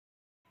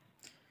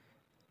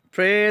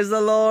Praise the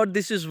Lord.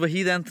 This is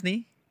Wahid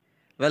Anthony.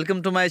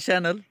 Welcome to my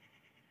channel.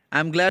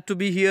 I'm glad to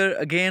be here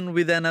again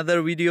with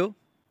another video.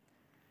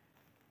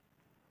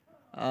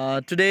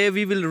 Today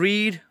we will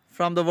read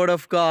from the Word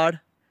of God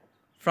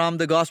from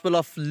the Gospel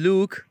of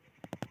Luke,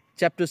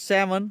 chapter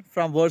 7,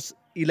 from verse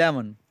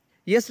 11.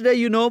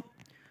 Yesterday,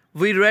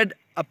 we read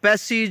a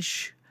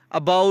passage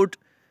about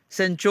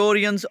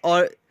centurions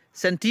or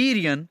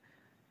centurion.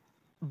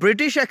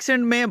 British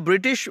accent में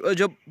British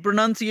जो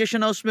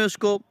pronunciation है उसमें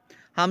उसको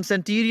हम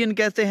सेंटेरियन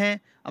कहते हैं,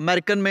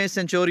 American में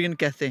Centurion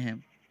कहते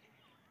हैं.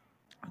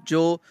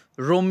 जो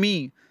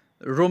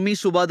रोमी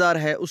सूबादार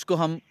है उसको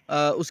हम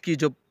उसकी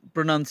जो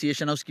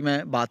प्रोनाउंसिएशन है उसकी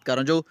मैं बात कर रहा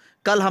हूँ, जो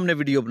कल हमने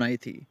वीडियो बनाई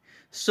थी.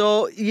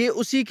 ये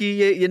उसी की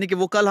यानी कि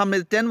वो कल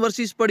हमने 10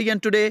 वर्सेस पढ़ी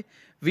and today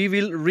we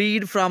will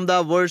read from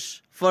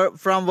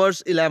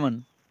verse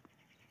 11.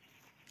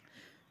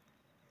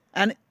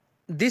 And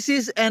this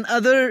is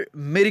another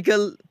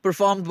miracle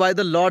performed by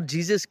the Lord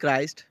Jesus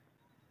Christ,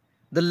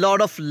 the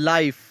Lord of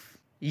life.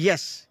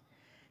 Yes,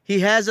 He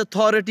has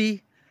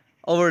authority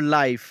over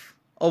life,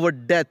 over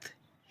death.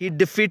 He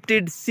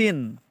defeated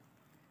sin.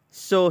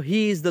 So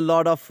He is the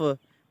Lord of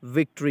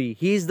victory.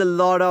 He is the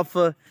Lord of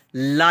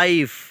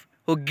life,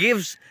 who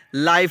gives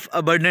life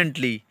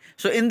abundantly.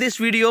 So in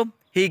this video,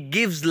 He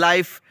gives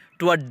life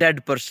to a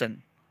dead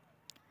person.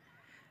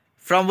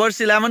 From verse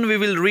 11 we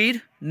will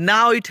read,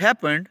 Now it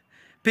happened,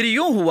 फिर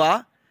यूं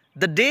हुआ,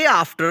 the day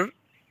after,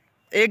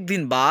 एक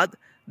दिन बाद,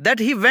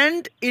 that he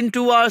went in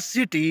to are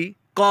city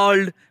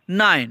called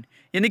nine,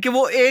 यानी कि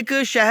वो एक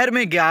शहर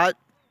में गया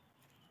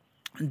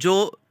जो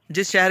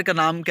जिस शहर का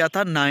नाम क्या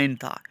था, नाइन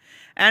था.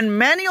 And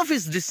many of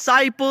his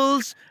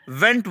disciples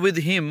went with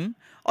him,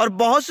 और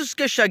बहुत से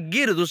उसके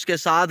शागिर्द उसके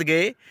साथ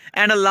गए.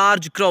 एंड अ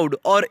लार्ज क्राउड,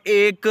 और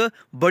एक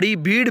बड़ी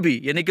भीड़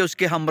भी यानी कि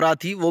उसके हमरा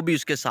थी, वो भी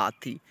उसके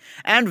साथ थी.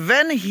 And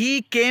when he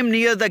came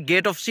near the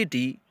gate of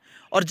city,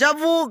 और जब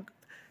वो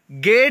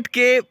गेट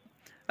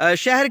के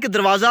शहर के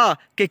दरवाजा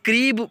के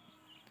करीब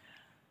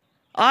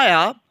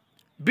आया,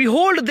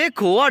 बिहोल्ड,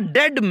 देखो, a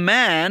dead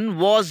man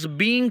was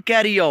being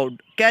carried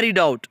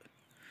out.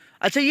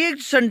 अच्छा, ये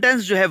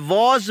सेंटेंस जो है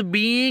वॉज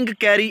बीइंग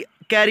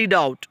कैरीड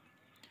आउट,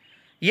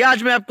 ये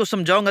आज मैं आपको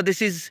समझाऊंगा.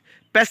 This is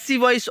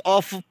passive voice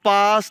of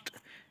past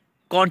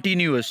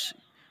continuous.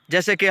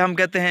 जैसे कि हम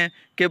कहते हैं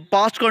कि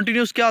पास्ट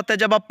कॉन्टिन्यूस क्या होता है,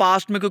 जब आप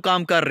पास्ट में कोई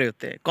काम कर रहे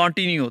होते हैं,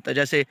 कॉन्टिन्यू होता है.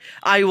 जैसे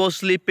I was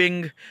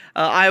sleeping,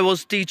 I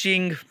was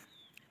teaching,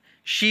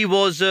 she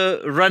was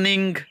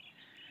running,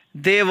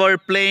 they were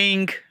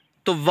playing.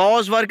 तो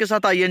वॉज वर्ग के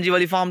साथ आईएनजी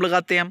वाली फॉर्म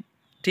लगाते हैं हम,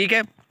 ठीक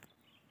है.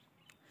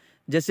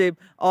 जैसे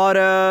और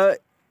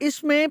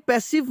इसमें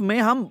पैसिव में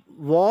हम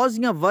वॉज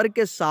या वर्ग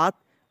के साथ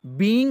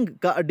बीइंग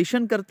का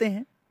एडिशन करते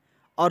हैं,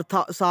 और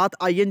साथ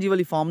आईएनजी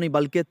वाली फॉर्म नहीं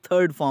बल्कि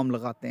थर्ड फॉर्म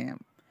लगाते हैं,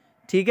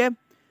 ठीक है.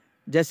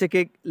 जैसे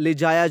कि ले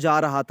जाया जा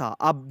रहा था,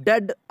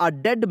 अ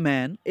डेड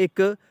मैन,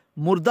 एक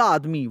मुर्दा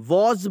आदमी,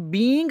 वॉज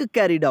बीइंग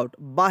कैरिड आउट,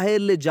 बाहर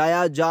ले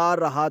जाया जा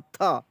रहा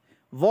था,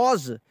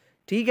 वॉज,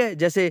 ठीक है.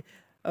 जैसे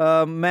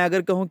मैं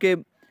अगर कहूं कि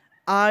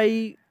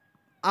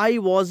आई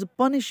वॉज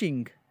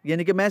पनिशिंग,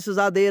 यानी कि मैं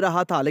सजा दे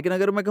रहा था, लेकिन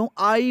अगर मैं कहूं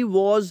आई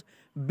वॉज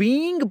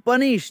बीइंग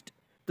पनिश्ड,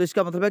 तो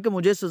इसका मतलब है कि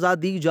मुझे सजा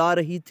दी जा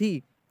रही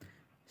थी.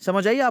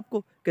 समझ आई आपको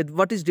कि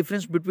what is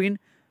difference between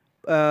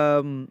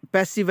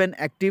passive and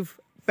active.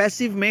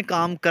 Passive में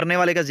काम करने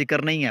वाले का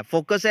जिक्र नहीं है,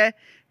 फोकस है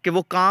कि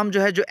वो काम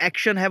जो है, जो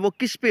एक्शन है, वो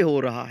किस पे हो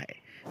रहा है,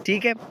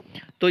 ठीक है.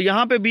 तो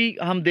यहाँ पे भी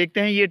हम देखते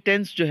हैं ये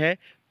टेंस जो है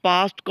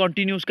पास्ट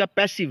कॉन्टिन्यूस का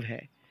पैसिव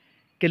है,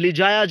 कि ले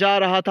जाया जा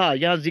रहा था.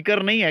 यहाँ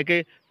जिक्र नहीं है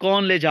कि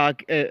कौन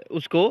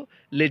उसको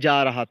ले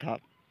जा रहा था,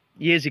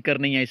 ये जिक्र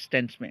नहीं है इस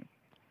टेंस में.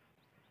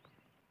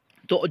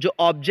 तो जो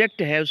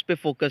ऑब्जेक्ट है उस पे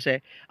फोकस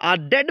है. आ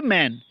dead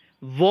man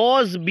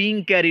was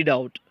being carried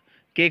out,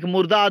 कि एक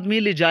मुर्दा आदमी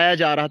ले जाया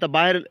जा रहा था,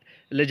 बाहर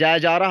ले जाया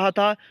जा रहा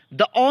था.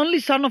 The only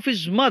son of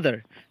his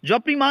mother, जो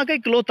अपनी मां का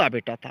इकलौता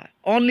बेटा था,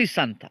 ओनली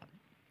सन था.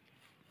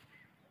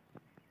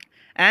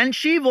 And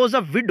she was a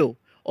window,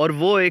 और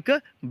वो एक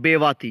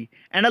बेवा थी.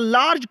 And a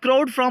large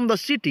crowd from the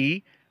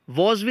city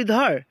was with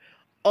her,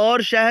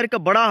 और शहर का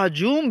बड़ा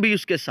हजूम भी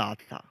उसके साथ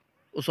था,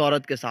 उस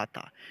औरत के साथ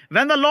था.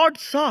 When the Lord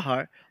saw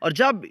her, और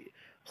जब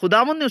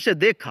खुदावंद ने उसे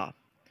देखा,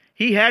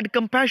 he had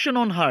compassion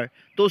on her,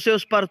 तो उसे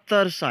उस पर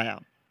तरस आया.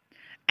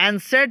 एंड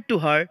सेड टू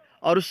हर,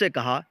 और उससे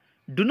कहा,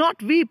 डू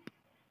नॉट वीप,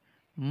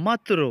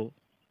 मत रो.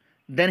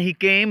 Then he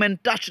came and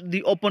touched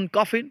the open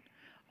coffin,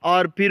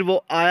 और फिर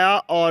वो आया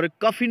और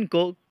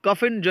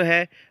कफिन जो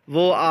है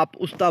वो आप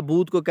उस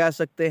ताबूत को कह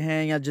सकते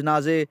हैं, या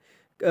जनाजे,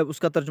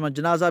 उसका तर्जुमा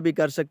जनाजा भी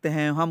कर सकते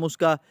हैं हम.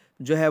 उसका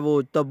जो है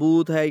वो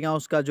ताबूत है, या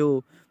उसका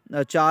जो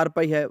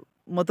चारपाई है,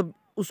 मतलब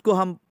उसको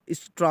हम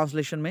इस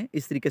ट्रांसलेशन में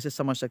इस तरीके से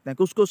समझ सकते हैं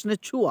कि उसको उसने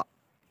छुआ.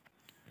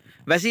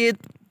 वैसे ये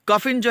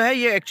कफिन जो है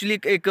ये एक्चुअली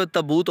एक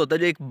ताबूत होता है,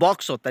 जो एक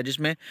बॉक्स होता है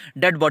जिसमें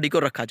डेड बॉडी को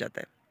रखा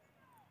जाता है.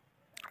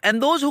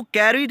 And those who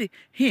carried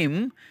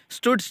him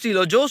stood still,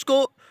 और जो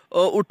उसको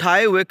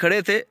उठाए हुए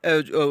खड़े थे,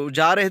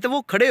 जा रहे थे,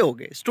 वो खड़े हो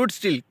गए, स्टूड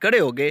स्टिल, खड़े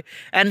हो गए.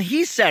 एंड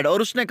ही सेड,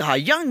 और उसने कहा,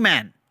 यंग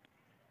मैन,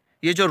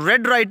 ये जो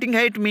रेड राइटिंग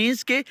है, इट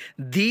मीन्स के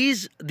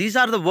these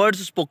are the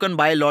words spoken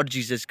by Lord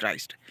Jesus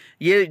Christ,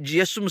 ये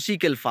यीशु मसीह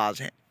के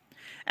अल्फाज हैं.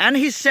 एंड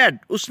ही सेड,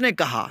 उसने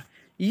कहा,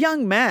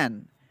 यंग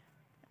मैन,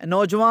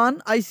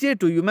 नौजवान, आई से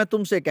टू यू, मैं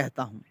तुमसे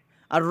कहता हूं,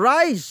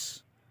 अराइज,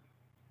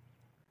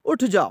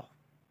 उठ जाओ,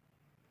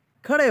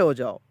 खड़े हो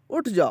जाओ,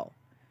 उठ जाओ.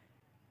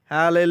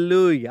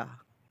 Hallelujah.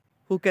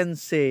 Who can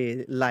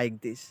say like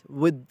this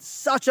with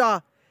such a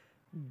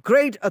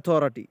great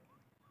authority?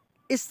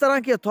 इस तरह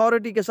की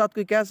अथॉरिटी के साथ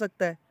कोई कह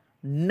सकता है?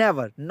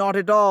 Never, not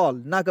at all.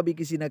 ना कभी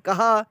किसी ने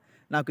कहा,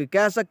 ना कोई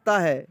कह सकता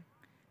है.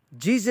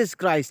 Jesus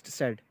Christ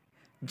said.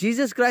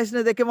 Jesus Christ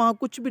ने, देखे वहां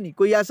कुछ भी नहीं,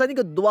 कोई ऐसा नहीं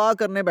कि दुआ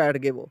करने बैठ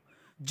गए वो.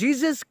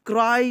 Jesus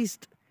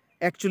Christ,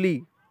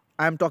 actually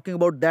I am talking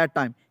about that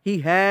time, he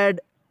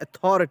had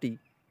authority.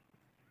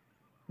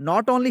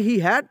 Not only he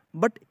had,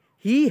 but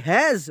he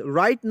has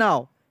right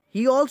now.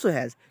 He also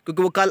has,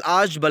 क्योंकि वो कल,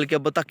 आज, बल्कि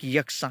अब तक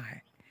यकसा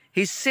है.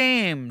 ही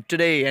same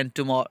today and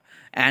tomorrow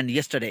and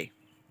yesterday.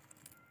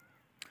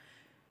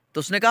 तो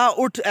उसने कहा,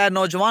 उठ ए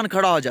नौजवान,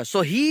 खड़ा हो जा.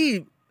 सो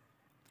ही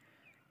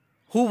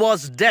हु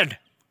वॉज डेड,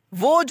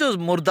 वो जो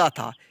मुर्दा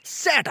था,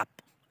 सेट अप,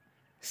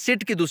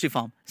 सिट की दूसरी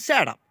फॉर्म,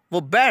 सेट अप,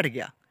 वो बैठ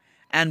गया.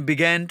 एंड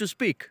बिगैन टू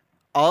स्पीक,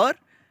 और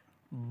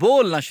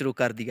बोलना शुरू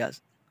कर दिया.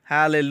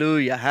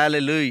 Hallelujah,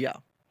 hallelujah.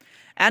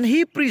 And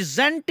he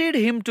presented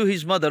him to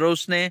his mother,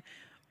 उसने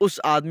उस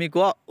आदमी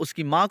को,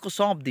 उसकी मां को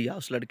सौंप दिया,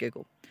 उस लड़के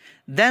को.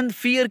 Then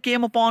fear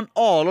came upon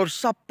all, और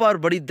सब पर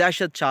बड़ी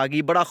दहशत छा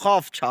गई, बड़ा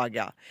खौफ छा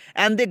गया.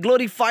 एंड दे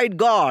ग्लोरीफाइड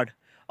गॉड,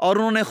 और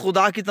उन्होंने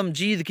खुदा की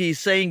तमजीद की,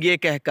 सेइंग, ये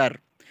कहकर,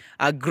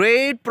 a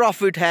great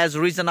profit has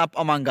region up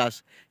among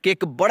अस, कि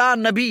एक बड़ा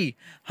नबी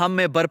हम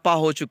में बर्पा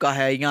हो चुका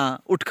है,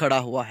 यहाँ उठ खड़ा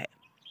हुआ है.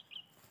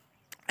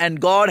 And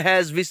God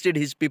has visited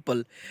his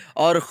people,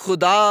 और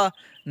खुदा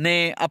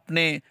ने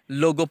अपने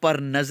लोगों पर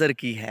नजर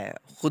की है.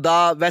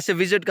 खुदा, वैसे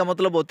विजिट का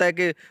मतलब होता है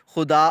कि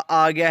खुदा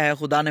आ गया है,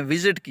 खुदा ने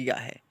विजिट किया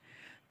है.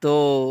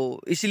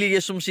 तो इसलिए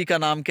यीशु मसीह का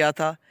नाम क्या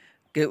था,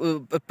 कि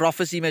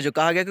प्रोफेसी में जो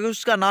कहा गया कि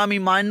उसका नाम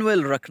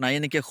इमानुएल रखना,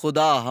 यानी कि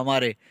खुदा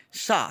हमारे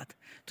साथ.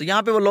 तो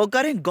यहाँ पे वो लोग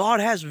कह रहे हैं,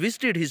 God has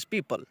visited his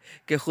people,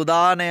 कि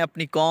खुदा ने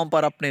अपनी कौम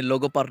पर, अपने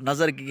लोगों पर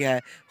नजर की है,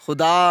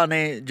 खुदा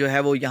ने जो है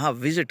वो यहाँ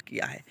विजिट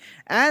किया है.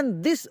 And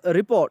this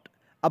report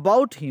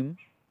about him,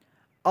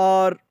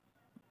 और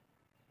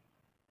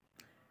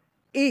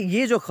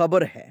ये जो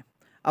खबर है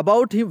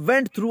about him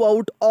went through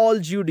out all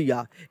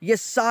Judea, ये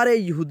सारे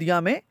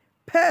यहूदिया में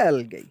फैल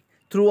गई.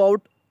 थ्रू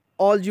आउट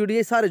ऑल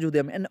जूडिया, सारे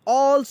जूडिया में, एंड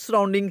ऑल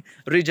सराउंडिंग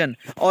रीजन,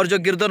 और जो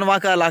गिरदोनवा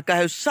का इलाका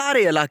है, उस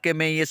सारे इलाके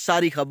में ये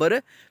सारी खबर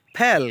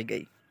फैल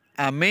गई.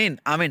 आमीन,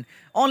 आमीन.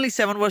 Only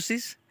 7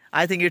 verses.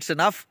 I think it's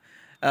enough.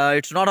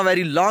 It's not a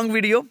very long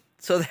video,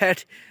 so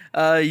that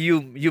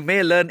you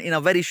may learn in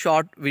a very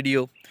short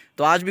video.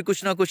 तो आज भी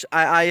कुछ ना कुछ,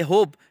 I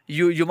hope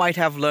you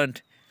might have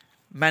learned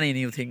many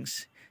new things.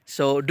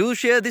 So do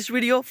share this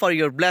video for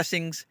your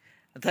blessings.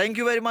 Thank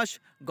you very much.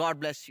 God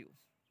bless you.